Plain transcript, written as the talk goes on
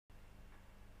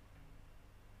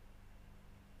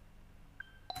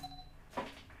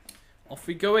Off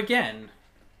we go again.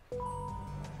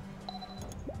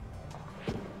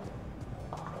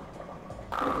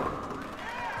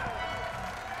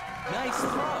 Nice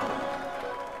throw.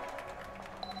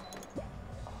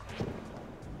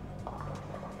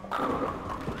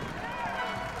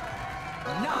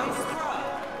 Nice throw.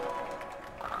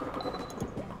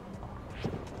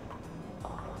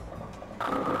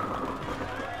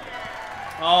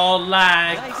 Oh,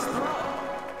 lag. Nice throw.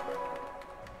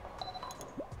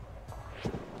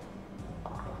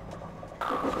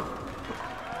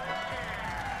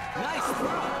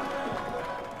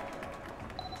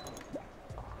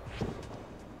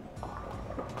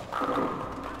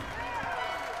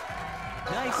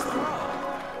 Nice throw.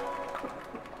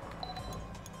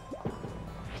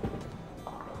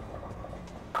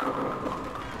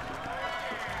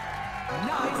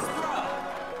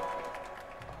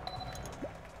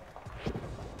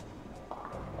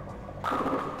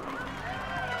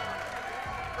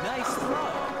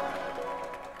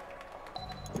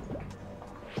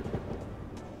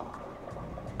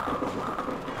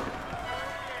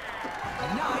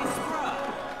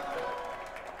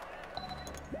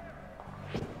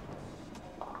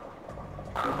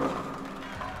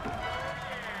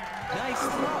 Nice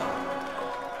throw.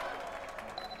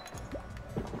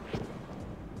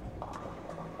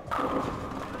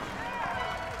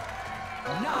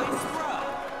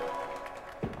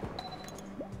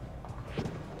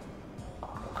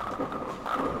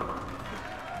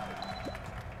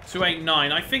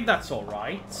 289. I think that's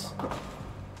alright.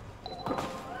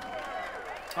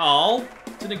 Oh,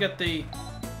 didn't get the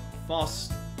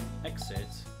fast exit.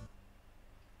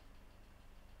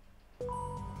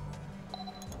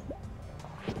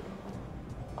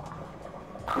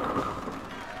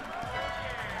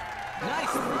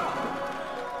 Nice throw.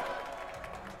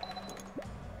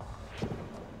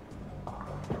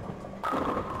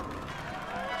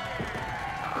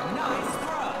 Nice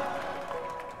throw.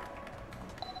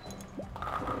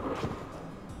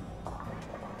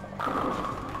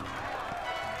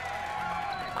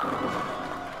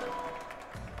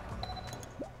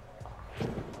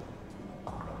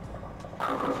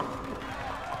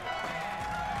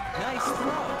 Nice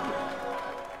throw.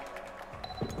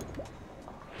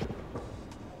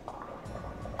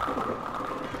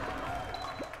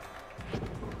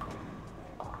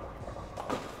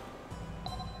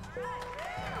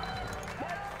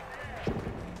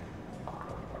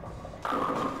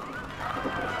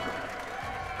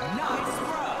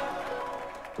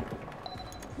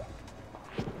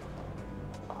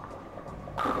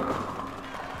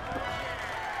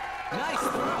 Nice throw. Nice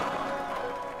throw.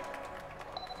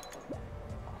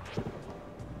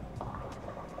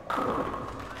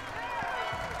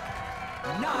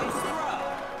 Nice throw.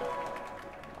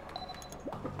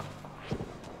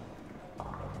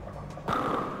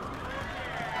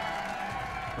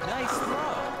 Nice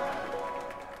throw.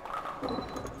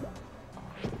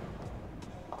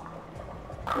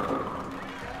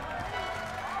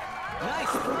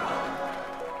 Nice throw.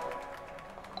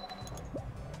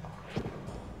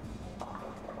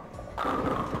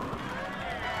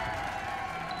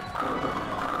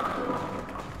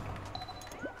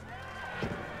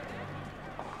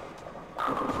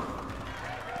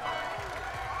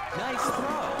 Nice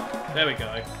throw. There we go.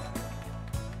 Nice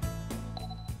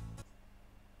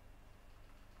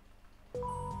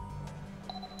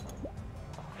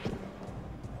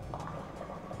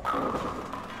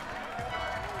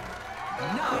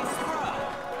throw.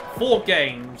 4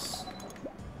 games.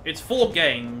 It's 4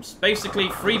 games. Basically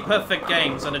 3 perfect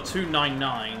games and a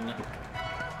 299.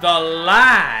 The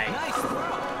lag! Nice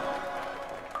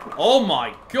throw. Oh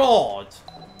my god!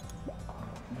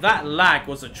 That lag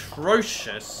was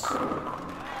atrocious.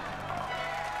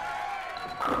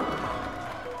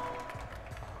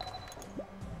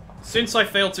 Since I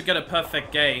failed to get a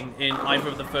perfect game in either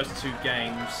of the first 2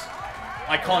 games,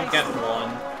 I can't get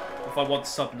one if I want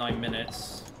sub 9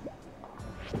 minutes.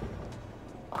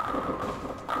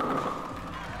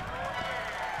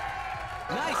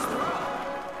 Nice throw.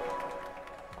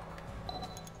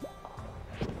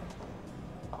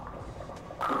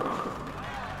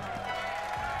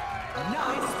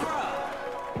 Nice throw.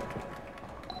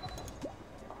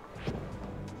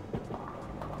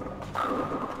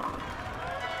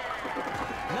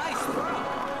 Nice throw.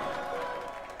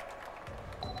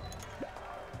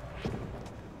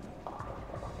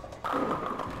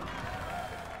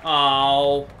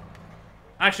 Oh.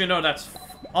 Actually, no, that's...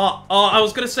 I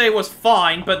was gonna say it was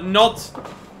fine, but not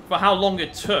for how long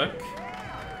it took.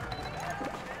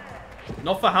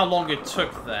 Not for how long it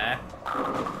took there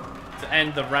to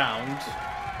end the round.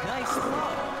 Nice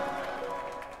throw.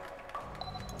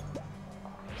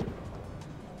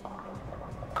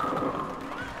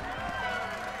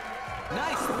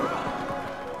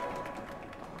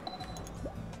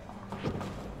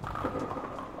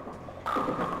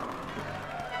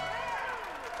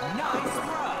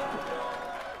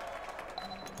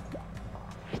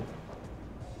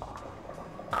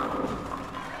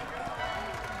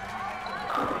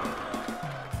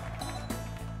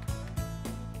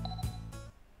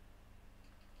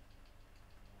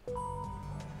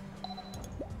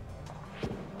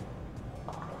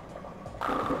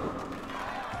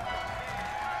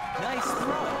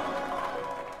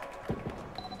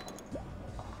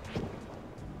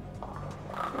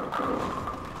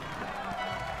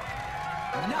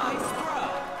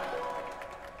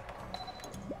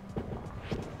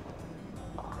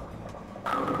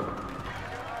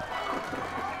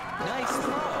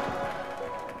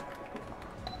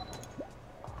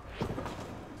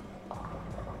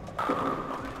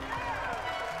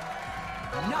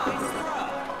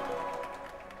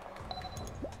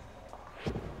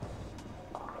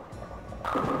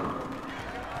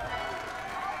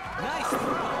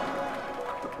 throw.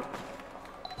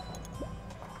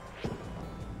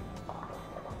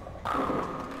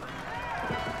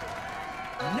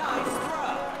 Nice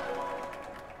throw.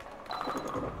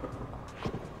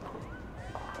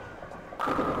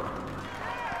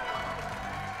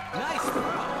 Nice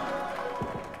throw.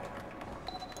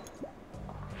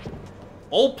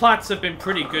 All plats have been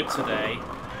pretty good today.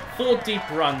 4 deep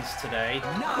runs today.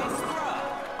 Nice throw.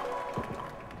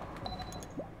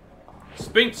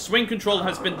 Swing control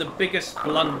has been the biggest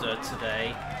blunder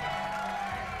today.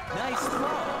 Nice throw.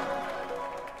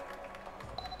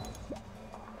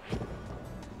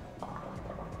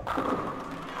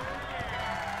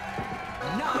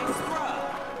 Nice throw.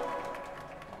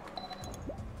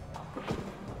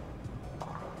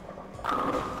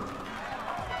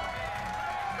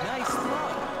 Nice throw.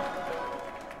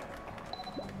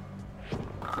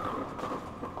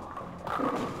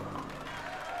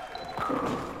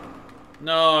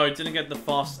 No, it didn't get the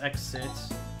fast exit.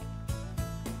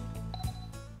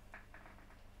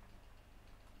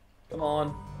 Come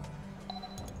on.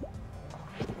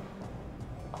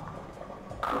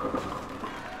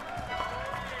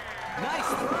 Nice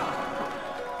throw.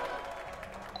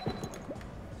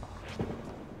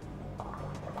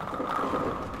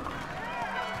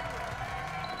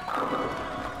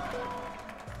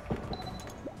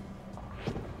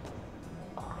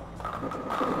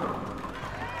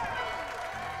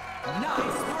 Nice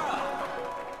throw.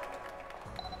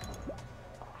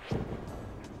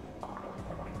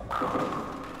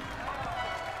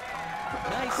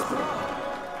 Nice throw.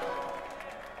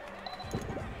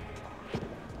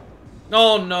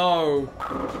 Oh no!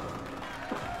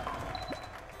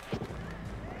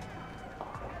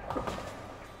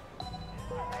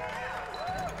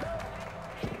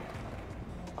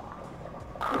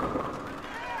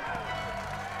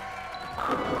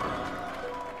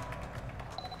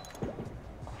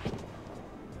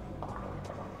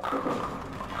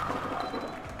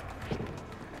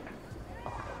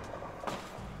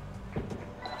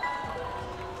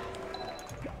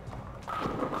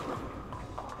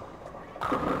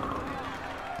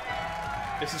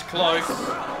 This is close.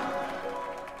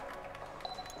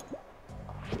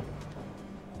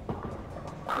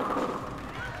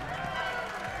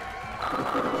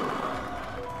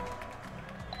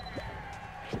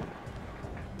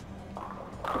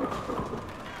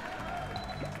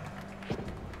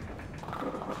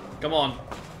 Come on.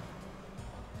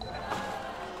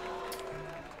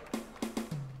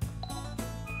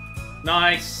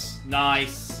 Nice,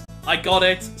 nice. I got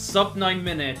it. Sub 9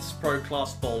 minutes, pro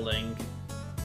class bowling.